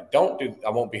gym, if I don't do,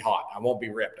 I won't be hot. I won't be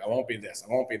ripped. I won't be this.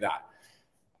 I won't be that.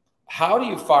 How do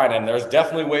you find, and there's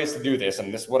definitely ways to do this,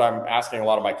 and this is what I'm asking a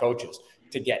lot of my coaches,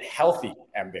 to get healthy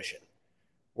ambition,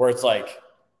 where it's like,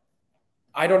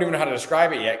 I don't even know how to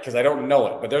describe it yet because I don't know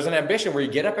it, but there's an ambition where you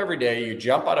get up every day, you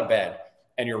jump out of bed,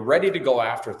 and you're ready to go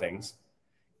after things.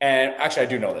 And actually, I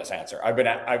do know this answer. I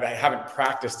haven't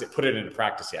practiced it, put it into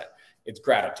practice yet. It's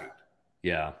gratitude.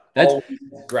 Yeah. That's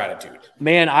gratitude.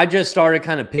 Man, I just started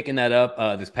kind of picking that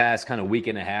up this past kind of week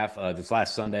and a half. This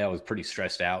last Sunday, I was pretty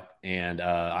stressed out. And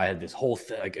I had this whole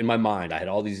thing, like in my mind, I had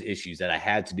all these issues that I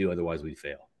had to do, otherwise we'd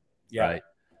fail. Yeah. Right?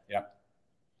 Yeah.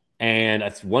 And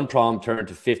that's one problem turned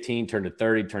to 15, turned to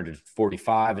 30, turned to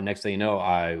 45. And next thing you know,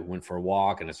 I went for a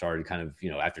walk and I started kind of,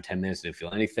 after 10 minutes, didn't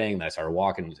feel anything. Then I started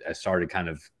walking. I started kind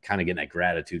of getting that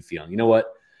gratitude feeling. You know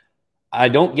what? I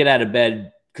don't get out of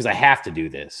bed because I have to do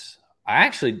this. I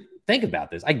actually think about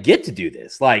this. I get to do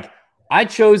this. Like, I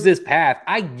chose this path.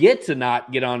 I get to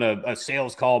not get on a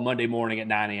sales call Monday morning at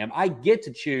 9 a.m. I get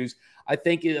to choose. I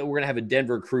think we're going to have a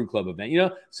Denver Crew Club event,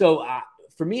 So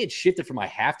for me, it shifted from I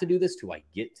have to do this to I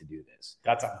get to do this.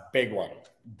 That's a big one.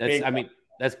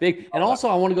 That's big. And also,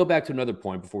 I want to go back to another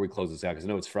point before we close this out, because I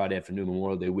know it's Friday afternoon,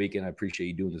 Memorial Day weekend. I appreciate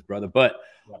you doing this, brother. But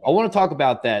I want to talk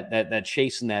about that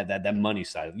chasing that money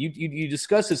side. You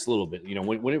discuss this a little bit.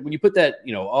 When you put that,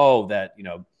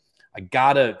 I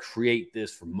gotta create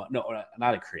this for money. No,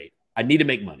 not to create. I need to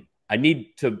make money. I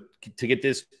need to get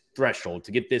this threshold,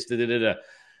 to get this.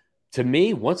 To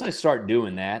me, once I start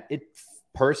doing that,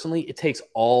 it takes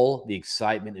all the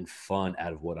excitement and fun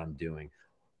out of what I'm doing.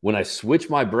 When I switch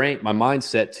my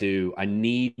mindset to I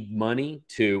need money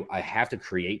to I have to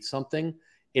create something,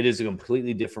 it is a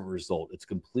completely different result. It's a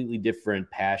completely different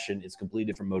passion. It's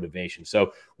completely different motivation.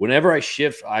 So whenever I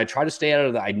shift, I try to stay out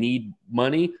of the I need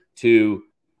money to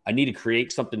I need to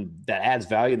create something that adds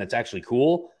value and that's actually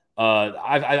cool.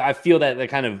 I feel that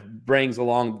kind of brings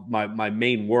along my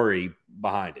main worry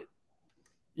behind it.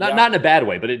 Not in a bad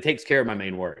way, but it takes care of my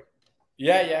main worry.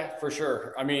 Yeah, for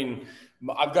sure. I mean,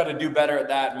 I've got to do better at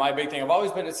that. My big thing, I've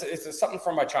always been, it's something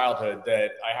from my childhood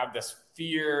that I have this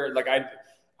fear. Like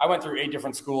I went through 8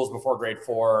 different schools before grade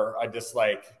 4. I just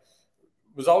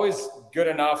was always good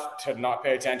enough to not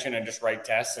pay attention and just write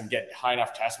tests and get high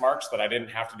enough test marks that I didn't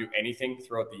have to do anything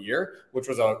throughout the year, which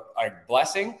was a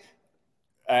blessing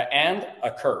and a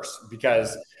curse,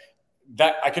 because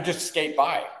that I could just skate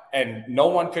by and no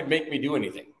one could make me do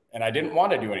anything. And I didn't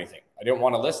want to do anything. I didn't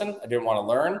want to listen. I didn't want to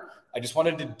learn. I just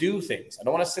wanted to do things. I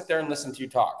don't want to sit there and listen to you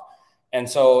talk. And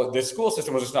so the school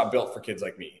system was just not built for kids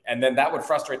like me. And then that would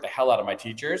frustrate the hell out of my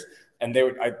teachers. And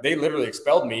they literally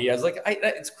expelled me. I was like,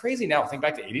 it's crazy now. Think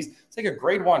back to the 80s. It's like a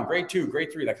grade 1, grade 2,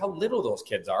 grade 3, like how little those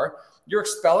kids are. You're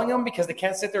expelling them because they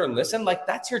can't sit there and listen. Like,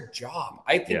 that's your job.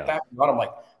 I think back about it, I'm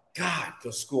like, God,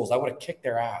 those schools, I would have kicked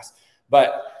their ass.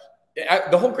 But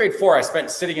the whole grade 4, I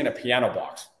spent sitting in a piano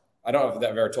box. I don't know if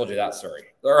I've ever told you that story.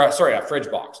 Or sorry, a fridge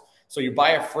box. So you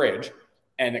buy a fridge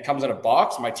and it comes in a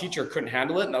box. My teacher couldn't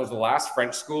handle it. And that was the last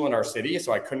French school in our city.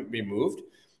 So I couldn't be moved.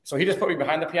 So he just put me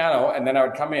behind the piano, and then I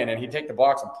would come in and he'd take the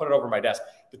box and put it over my desk.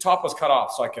 The top was cut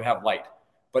off so I could have light.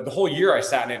 But the whole year I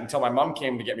sat in it until my mom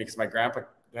came to get me because my grandpa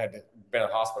had been in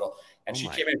the hospital. And she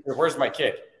came in and said, "Where's my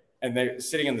kid?" And they're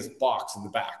sitting in this box in the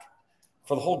back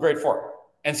for the whole grade 4.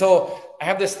 And so I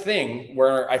have this thing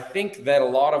where I think that a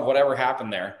lot of whatever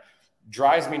happened there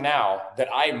drives me now that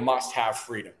I must have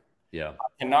freedom. Yeah. I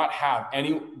cannot have I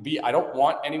don't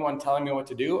want anyone telling me what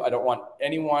to do. I don't want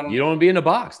anyone. You don't want to be in a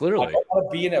box, literally. I don't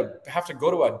want to have to go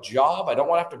to a job. I don't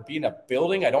want to have to be in a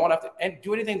building. I don't want to have to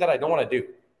do anything that I don't want to do.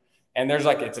 And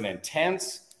it's an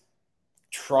intense,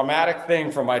 traumatic thing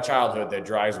from my childhood that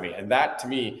drives me. And that, to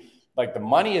me, like, the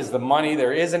money is the money.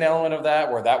 There is an element of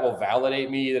that where that will validate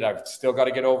me that I've still got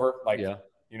to get over. Like, a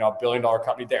 $1 billion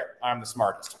company there. I'm the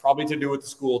smartest. Probably to do with the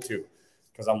school too.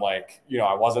 Because I'm like,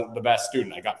 I wasn't the best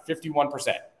student. I got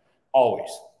 51% always.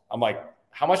 I'm like,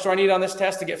 how much do I need on this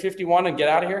test to get 51 and get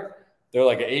out of here? They're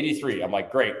like 83. I'm like,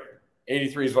 great.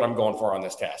 83 is what I'm going for on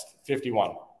this test.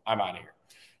 51. I'm out of here.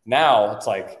 Now it's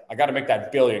like, I got to make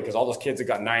that billion because all those kids have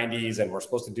got 90s and we're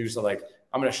supposed to do so. Like,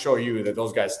 I'm going to show you that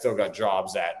those guys still got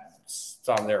jobs at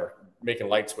some, they're making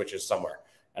light switches somewhere,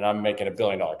 and I'm making $1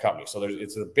 billion company. So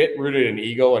it's a bit rooted in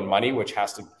ego and money, which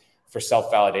has to, for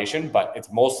self-validation, but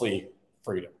it's mostly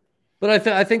freedom. But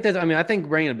I think that, I mean, I think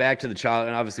bringing it back to the child,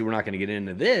 and obviously we're not going to get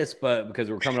into this, but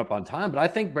because we're coming up on time, but I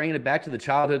think bringing it back to the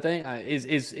childhood thing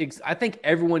is I think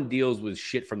everyone deals with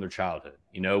shit from their childhood,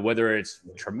 you know, whether it's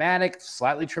traumatic,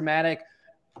 slightly traumatic,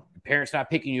 parents not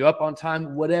picking you up on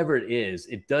time, whatever it is,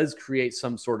 it does create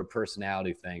some sort of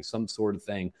personality thing, some sort of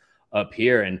thing up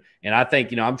here. And I think,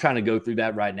 you know, I'm trying to go through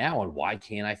that right now. And why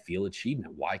can't I feel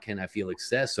achievement? Why can't I feel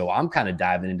success? So I'm kind of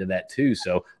diving into that too.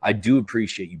 So I do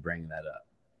appreciate you bringing that up.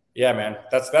 Yeah, man,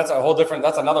 that's a whole different,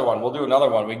 that's another one. We'll do another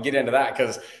one. We can get into that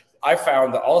because I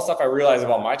found that all the stuff I realized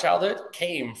about my childhood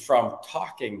came from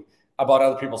talking about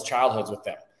other people's childhoods with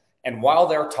them. And while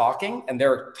they're talking and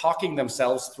they're talking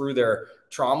themselves through their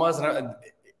traumas and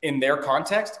in their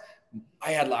context,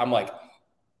 I'm like,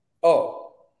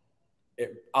 oh,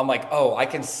 I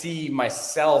can see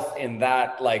myself in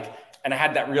that. Like, and I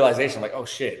had that realization, like, oh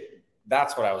shit,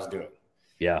 that's what I was doing.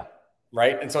 Yeah.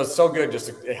 Right. And so it's so good just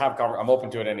to have, I'm open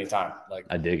to it anytime. Like,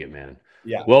 I dig it, man.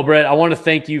 Yeah. Well, Brett, I want to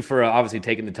thank you for obviously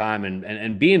taking the time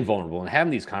and being vulnerable and having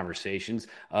these conversations.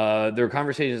 There are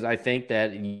conversations I think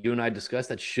that you and I discussed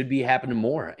that should be happening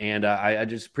more. And I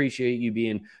just appreciate you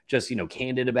being just, you know,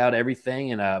 candid about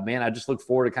everything. And man, I just look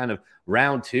forward to kind of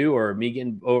round 2 or me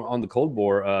getting on the cold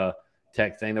bore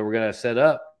tech thing that we're going to set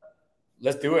up.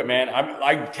 Let's do it, man.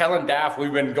 I'm telling Daff,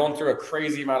 we've been going through a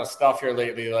crazy amount of stuff here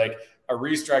lately, like a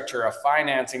restructure, a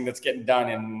financing that's getting done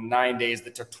in 9 days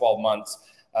that took 12 months,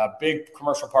 big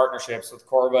commercial partnerships with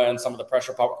Corva and some of the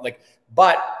pressure pump.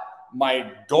 But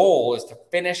my goal is to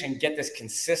finish and get this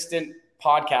consistent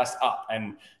podcast up.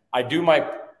 And I do my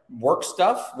work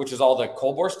stuff, which is all the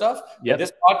cold bore stuff. Yep. But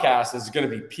this podcast is going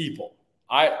to be people.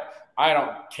 I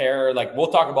don't care. Like,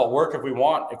 we'll talk about work if we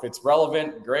want, if it's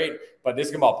relevant, great. But this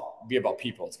is going to be about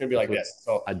people. It's going to be like this.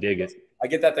 So I dig it. I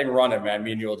get that thing running, man.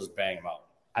 Me and you will just bang them out.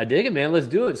 I dig it, man. Let's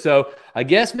do it. So I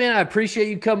guess, man, I appreciate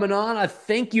you coming on. I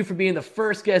thank you for being the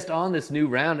first guest on this new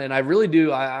round. And I really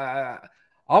do. I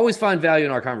always find value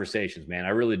in our conversations, man. I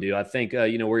really do. I think,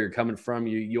 you know, where you're coming from,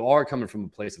 you are coming from a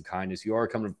place of kindness. You are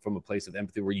coming from a place of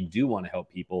empathy where you do want to help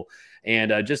people.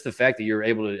 And just the fact that you're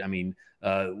able to, I mean,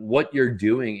 what you're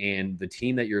doing and the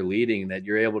team that you're leading, that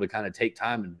you're able to kind of take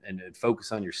time and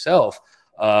focus on yourself.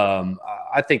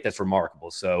 I think that's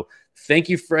remarkable. So thank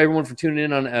you for everyone for tuning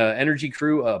in on Energy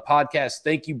Crew podcast.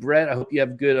 Thank you, Brett. I hope you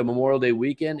have a good Memorial Day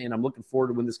weekend, and I'm looking forward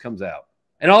to when this comes out.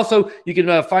 And also, you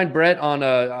can find Brett on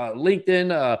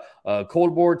LinkedIn,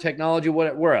 Cold Board Technology.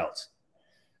 Where else?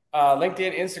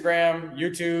 LinkedIn, Instagram,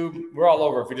 YouTube. We're all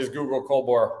over. If you just Google Cold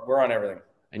Bore, we're on everything.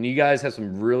 And you guys have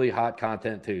some really hot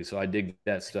content too, so I dig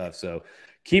that stuff. So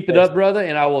keep it up, brother,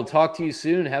 and I will talk to you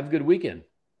soon. Have a good weekend.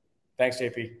 Thanks,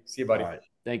 JP. See you, buddy. All right.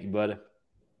 Thank you, buddy.